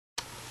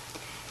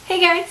Hey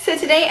guys, so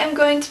today I'm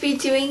going to be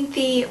doing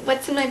the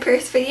What's in My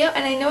Purse video,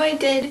 and I know I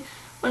did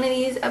one of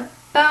these I'm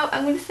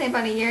going to say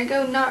about a year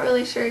ago. Not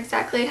really sure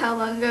exactly how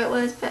long ago it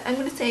was, but I'm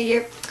going to say a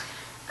year.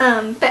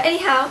 But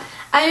anyhow,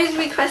 I was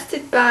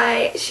requested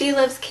by She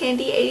Loves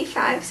Candy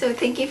 85, so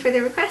thank you for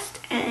the request,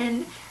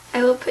 and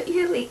I will put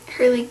her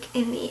link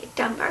in the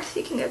down bar so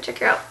you can go check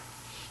her out.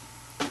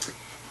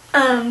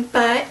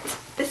 But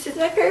this is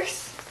my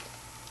purse.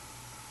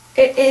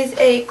 It is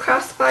a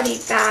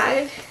crossbody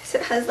bag, so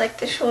it has like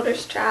the shoulder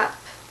strap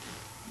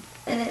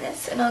and then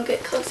this, and I'll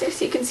get closer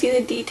so you can see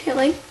the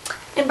detailing.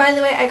 And by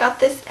the way, I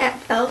got this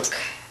at Belk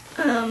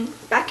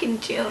back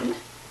in June.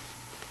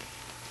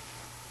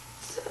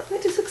 So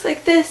it just looks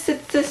like this.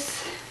 It's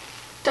this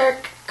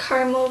dark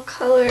caramel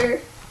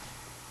color,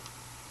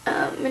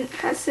 and it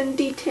has some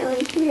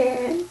detailing here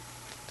and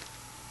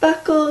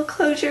buckle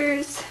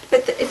closures,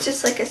 but it's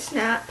just like a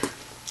snap.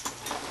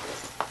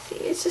 See,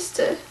 it's just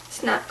a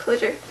snap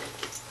closure.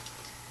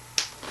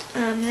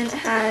 Then it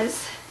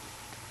has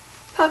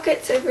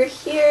pockets over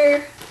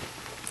here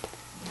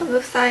on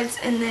both sides,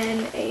 and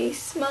then a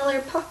smaller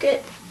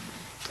pocket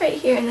right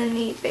here, and then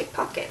the big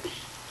pocket.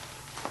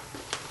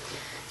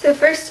 So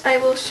first I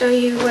will show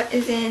you what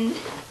is in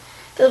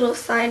the little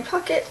side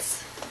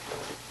pockets.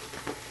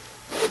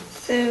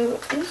 So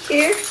in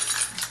here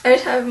I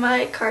just have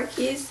my car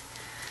keys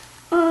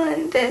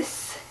on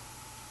this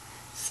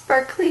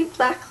sparkly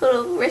black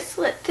little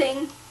wristlet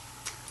thing.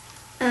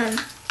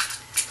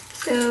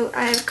 So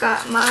I've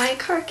got my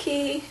car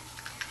key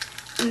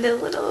and the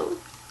little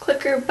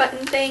clicker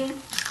button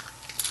thing,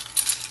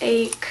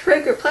 a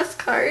Kroger Plus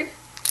card,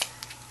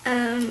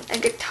 a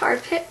guitar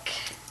pick,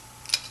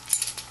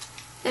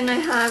 and I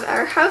have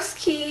our house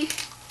key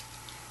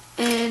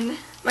and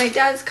my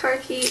dad's car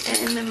key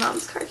and my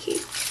mom's car key.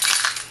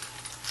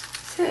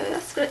 So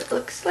that's what it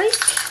looks like.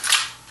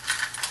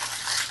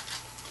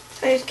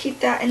 So I just keep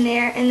that in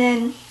there, and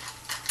then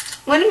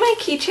one of my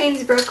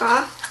keychains broke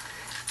off.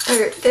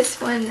 Or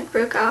this one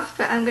broke off,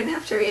 but I'm going to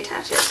have to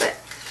reattach it, but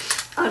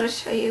I'll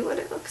just show you what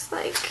it looks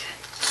like.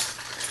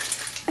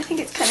 I think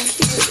it's kind of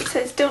cute. It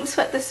says, "Don't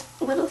sweat the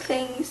little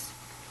things,"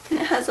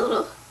 and it has a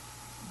little,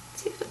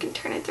 let's see if I can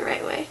turn it the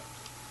right way,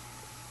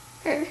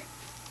 or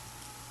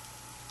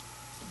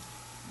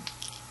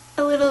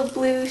a little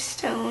blue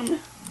stone.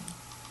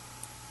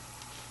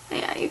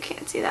 Yeah, you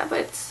can't see that,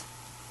 but it's,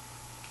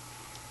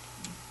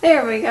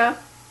 there we go.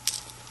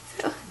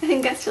 So I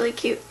think that's really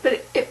cute,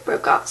 but it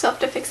broke off, so I'll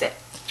have to fix it.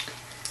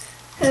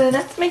 So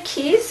that's my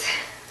keys,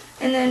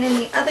 and then in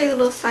the other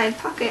little side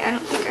pocket, I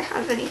don't think I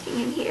have anything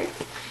in here.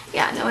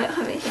 Yeah, no, I don't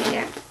have anything in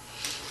there.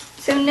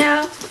 So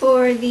now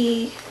for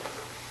the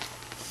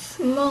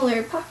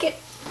smaller pocket.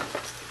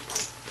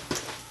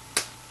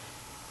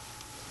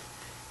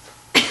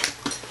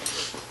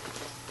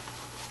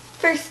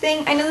 First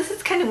thing, I know this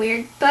is kind of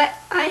weird, but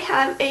I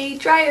have a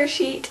dryer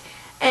sheet,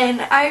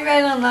 and I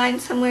read online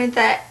somewhere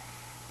that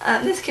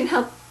this can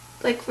help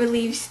like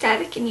relieve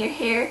static in your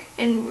hair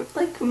and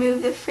like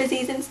remove the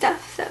frizzies and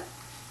stuff, so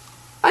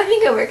I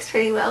think it works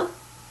pretty well.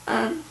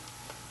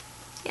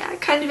 Yeah,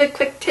 kind of a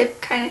quick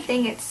tip kind of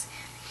thing. And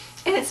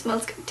it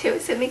smells good too,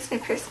 so it makes my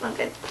purse smell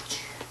good.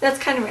 That's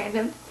kind of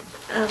random.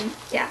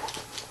 Yeah.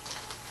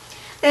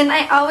 Then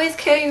I always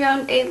carry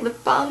around a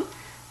lip balm,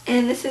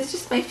 and this is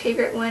just my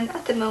favorite one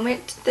at the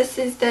moment. This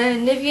is the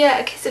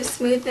Nivea A Kiss of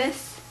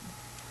Smoothness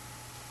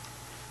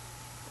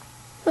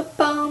lip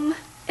balm.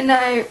 And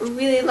I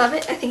really love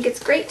it. I think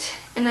it's great,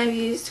 and I've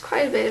used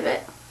quite a bit of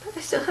it, but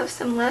I still have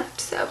some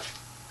left, so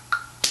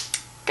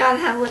gotta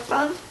have lip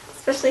balm,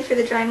 especially for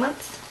the dry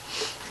months.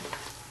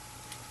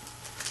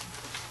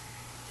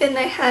 Then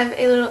I have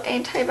a little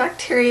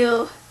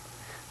antibacterial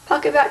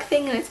pocket back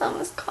thing, and it's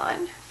almost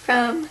gone,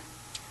 from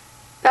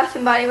Bath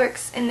 & Body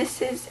Works, and this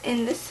is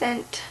in the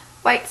scent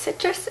White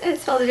Citrus, and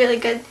it smells really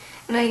good,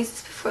 and I use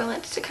this before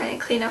lunch to kind of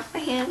clean off my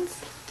hands.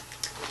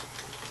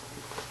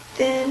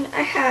 Then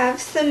I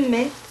have some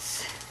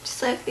mints,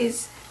 just like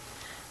these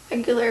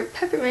regular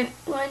peppermint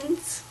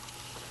ones.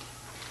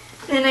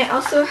 And then I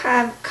also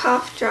have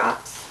cough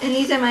drops, and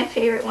these are my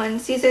favorite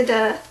ones. These are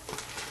the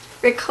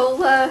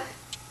Ricola,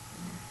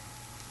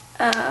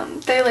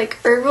 they're like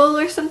herbal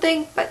or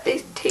something, but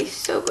they taste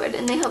so good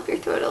and they help your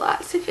throat a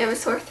lot. So if you have a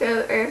sore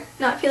throat or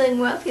not feeling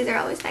well, these are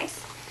always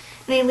nice.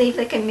 And they leave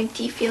like a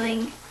minty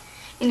feeling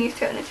in your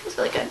throat, and it feels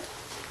really good.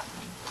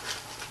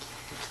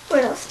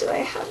 What else do I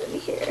have in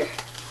here?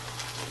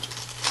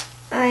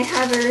 I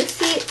have a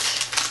receipt.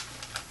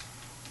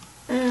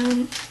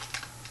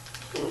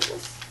 What is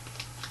this?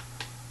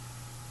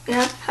 Yeah,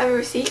 I have a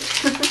receipt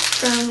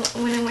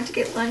from when I went to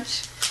get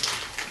lunch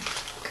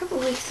a couple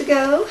weeks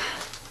ago.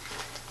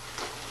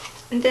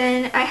 And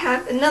then I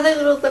have another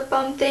little lip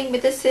balm thing,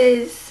 but this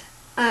is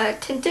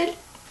tinted.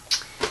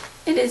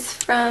 It is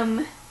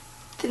from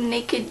the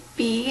Naked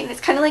Bee, and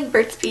it's kind of like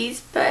Burt's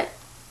Bees, but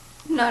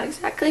not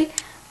exactly.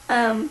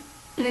 And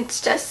it's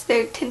just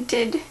their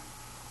tinted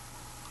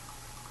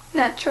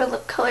natural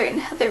lip color in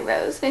Heather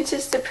Rose, and it's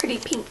just a pretty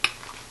pink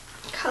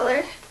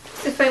color.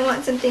 So if I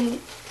want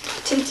something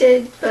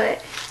tinted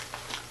but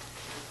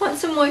want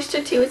some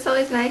moisture too, it's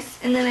always nice.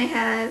 And then I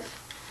have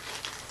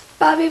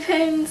bobby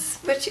pins,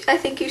 which I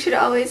think you should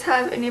always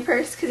have in your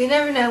purse because you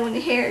never know when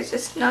your hair is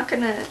just not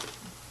gonna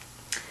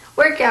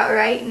work out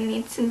right and you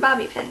need some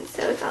bobby pins,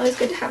 so it's always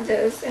good to have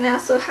those. And I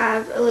also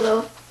have a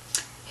little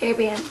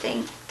hairband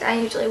thing that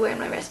I usually wear on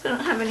my wrist, but I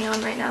don't have any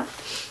on right now.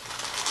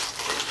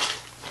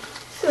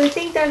 So I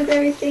think that is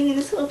everything in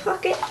this little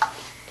pocket.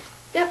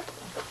 Yep.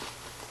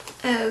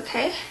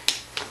 Okay.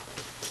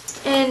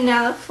 And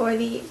now for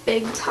the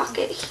big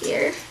pocket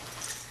here.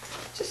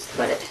 Just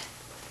put it,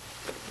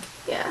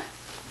 yeah.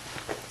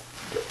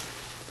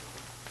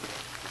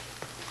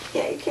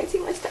 Yeah, you can't see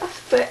my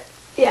stuff, but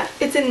yeah,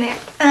 it's in there.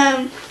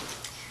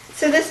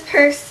 So this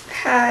purse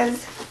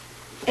has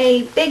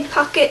a big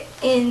pocket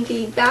in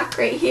the back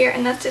right here,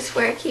 and that's just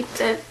where I keep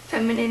the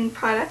feminine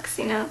products,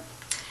 you know.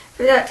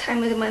 For that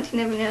time of the month, you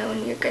never know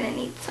when you're going to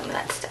need some of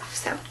that stuff,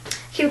 so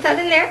keep that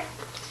in there.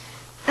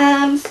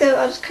 So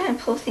I'll just kind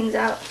of pull things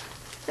out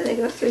as I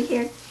go through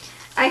here.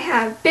 I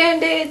have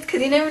Band-Aids,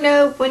 because you never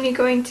know when you're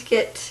going to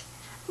get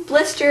a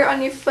blister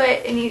on your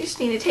foot and you just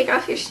need to take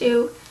off your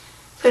shoe,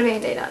 put a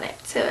Band-Aid on it.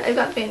 So I've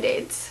got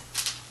Band-Aids,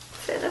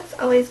 so that's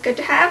always good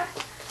to have.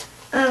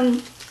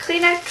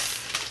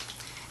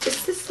 Kleenex,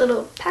 just this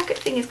little packet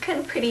thing is kind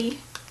of pretty,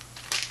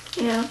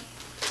 you know,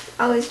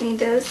 always need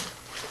those.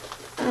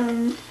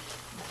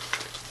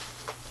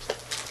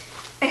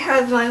 I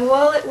have my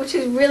wallet, which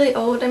is really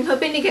old. I'm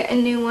hoping to get a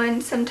new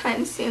one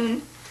sometime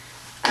soon,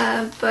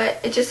 but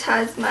it just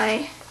has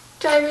my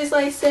driver's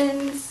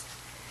license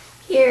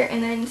here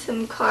and then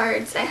some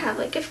cards. I have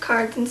like gift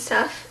cards and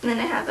stuff, and then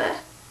I have a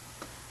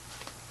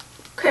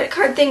credit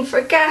card thing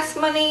for gas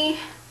money,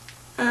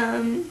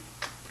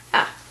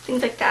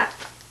 things like that.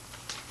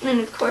 And then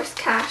of course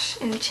cash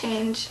and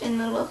change in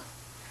the little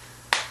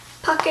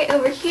pocket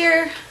over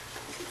here.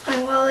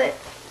 My wallet.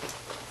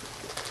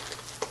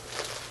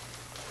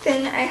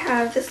 Then I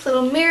have this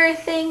little mirror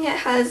thing. It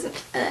has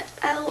an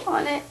L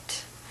on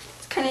it.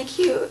 It's kind of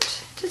cute.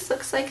 It just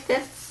looks like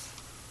this.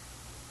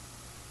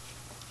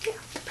 Yeah,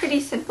 pretty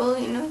simple,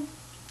 you know.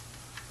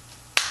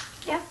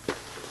 Yeah,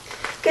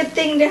 good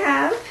thing to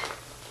have.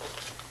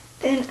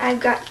 Then I've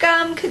got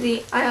gum, because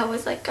I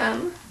always like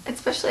gum,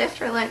 especially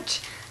after lunch.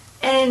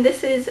 And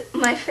this is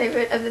my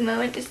favorite of the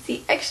moment. It's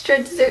the Extra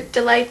Dessert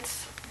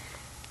Delights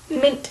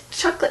Mint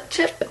Chocolate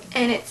Chip,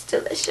 and it's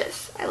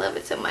delicious. I love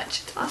it so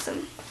much. It's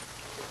awesome.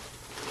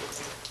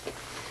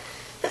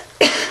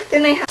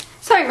 Then I have,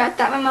 sorry about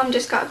that, my mom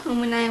just got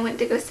home and I went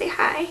to go say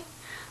hi.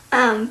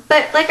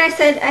 But like I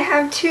said, I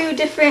have two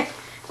different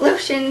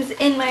lotions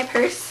in my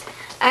purse.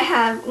 I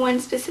have one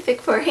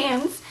specific for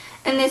hands,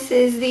 and this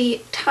is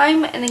the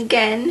Time and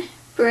Again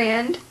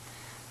brand.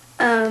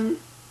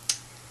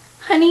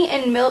 Honey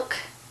and Milk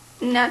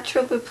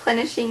Natural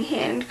Replenishing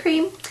Hand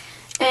Cream.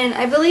 And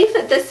I believe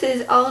that this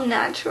is all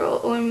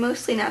natural, or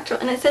mostly natural.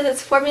 And it says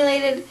it's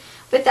formulated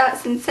without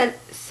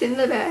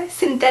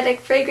synthetic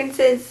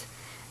fragrances,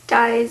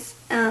 dyes,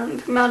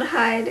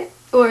 formaldehyde,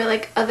 or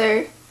like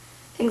other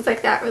things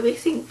like that,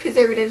 releasing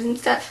preservatives and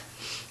stuff.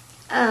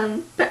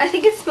 But I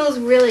think it smells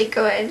really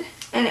good,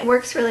 and it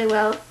works really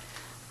well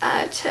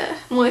to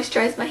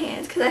moisturize my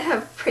hands, because I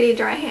have pretty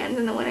dry hands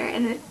in the winter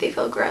and they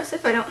feel gross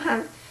if I don't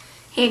have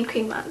hand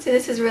cream on. So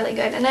this is really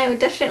good, and I would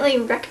definitely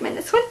recommend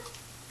this one.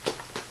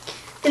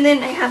 And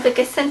then I have like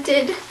a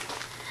scented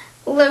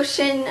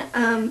lotion,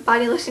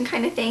 body lotion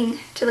kind of thing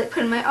to like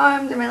put on my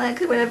arms or my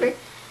legs or whatever.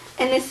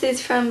 And this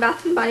is from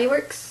Bath & Body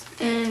Works,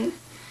 and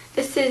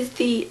this is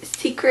the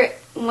Secret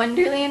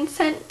Wonderland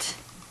scent,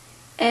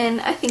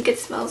 and I think it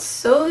smells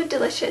so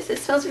delicious. It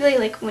smells really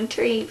like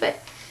wintry, but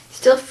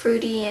still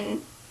fruity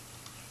and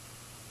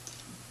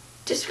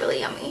just really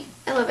yummy.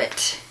 I love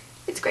it.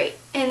 It's great.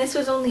 And this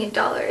was only $1.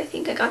 I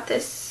think I got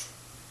this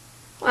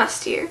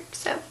last year,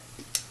 so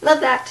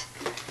love that.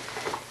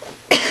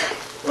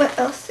 What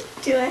else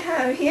do I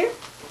have here?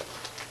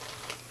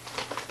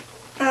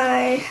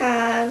 I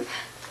have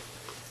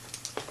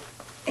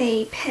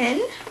a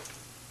pen,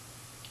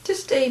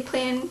 just a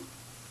plain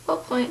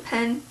ballpoint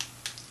pen.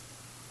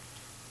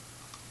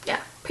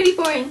 Yeah, pretty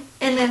boring.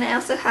 And then I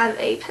also have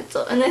a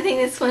pencil, and I think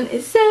this one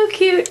is so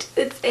cute.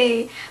 It's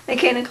a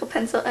mechanical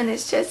pencil, and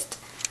it's just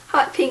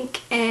hot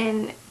pink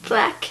and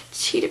black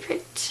cheetah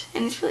print,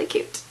 and it's really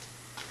cute.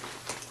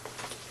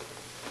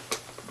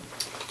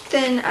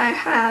 Then I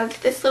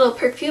have this little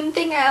perfume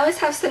thing. I always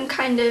have some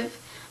kind of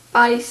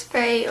body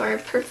spray or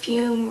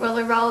perfume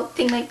rollerball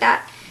thing like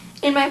that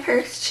in my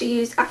purse to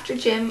use after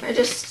gym or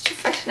just to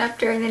freshen up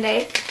during the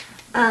day.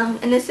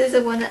 And this is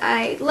the one that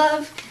I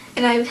love,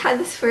 and I've had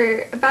this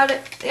for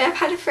I've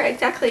had it for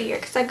exactly a year,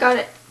 because I got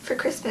it for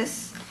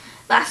Christmas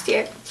last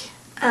year.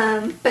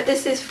 But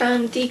this is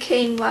from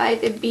DKNY,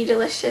 the Be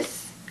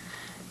Delicious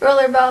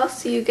rollerball.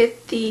 So you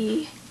get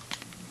the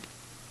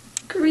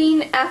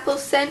green apple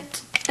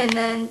scent and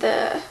then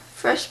the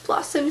fresh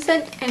blossom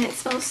scent, and it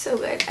smells so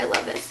good. I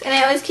love this, and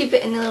I always keep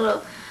it in a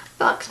little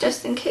box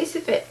just in case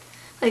if it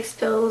like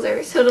spills,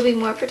 or so it'll be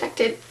more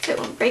protected so it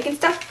won't break and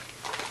stuff.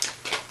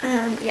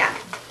 Yeah.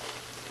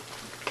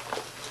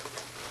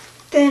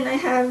 Then I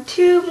have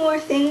 2 more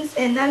things,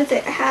 and that is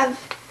it. I have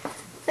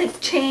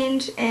like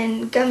change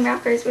and gum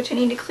wrappers, which I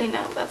need to clean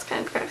out. That's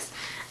kind of gross.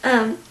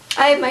 I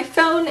have my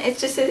phone. It's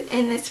just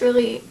in this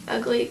really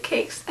ugly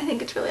case. I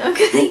think it's really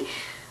ugly.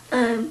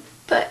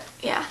 But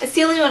yeah, it's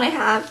the only one I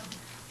have.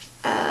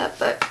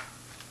 But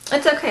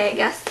it's okay, I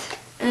guess.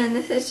 And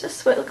this is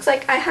just what it looks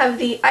like. I have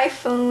the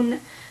iPhone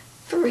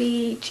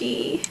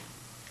 3G.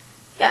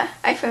 Yeah,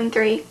 iPhone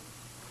 3.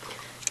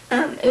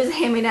 It was a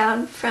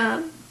hand-me-down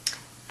from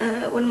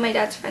one of my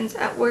dad's friends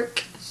at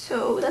work.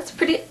 So that's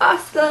pretty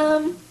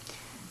awesome.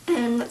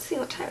 And let's see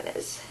what time it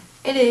is.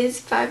 It is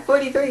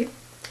 5:43.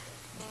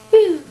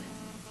 Woo!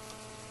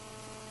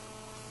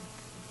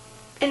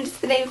 And it's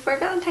the day before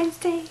Valentine's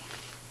Day.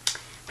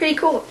 Pretty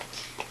cool.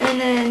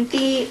 And then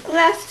the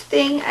last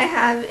thing I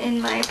have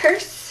in my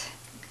purse,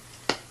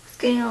 it's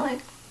getting all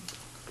like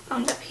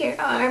wound up here,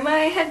 are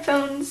my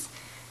headphones.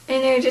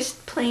 And they're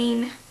just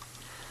plain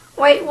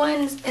white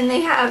ones. And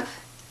they have,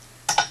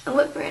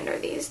 what brand are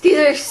these? These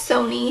are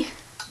Sony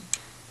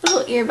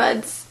little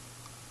earbuds.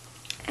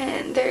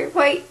 And they're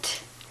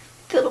white,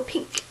 with little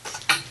pink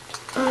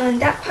on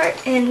that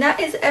part. And that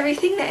is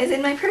everything that is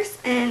in my purse.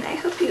 And I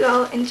hope you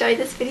all enjoyed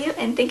this video.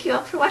 And thank you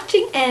all for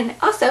watching. And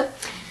also,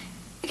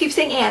 I keep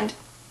saying and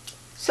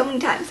so many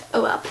times.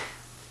 Oh well.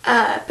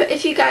 But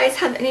if you guys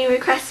have any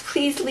requests,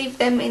 please leave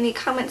them in the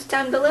comments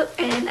down below.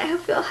 And I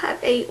hope you all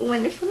have a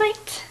wonderful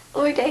night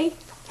or day.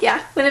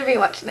 Yeah, whenever you're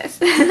watching this.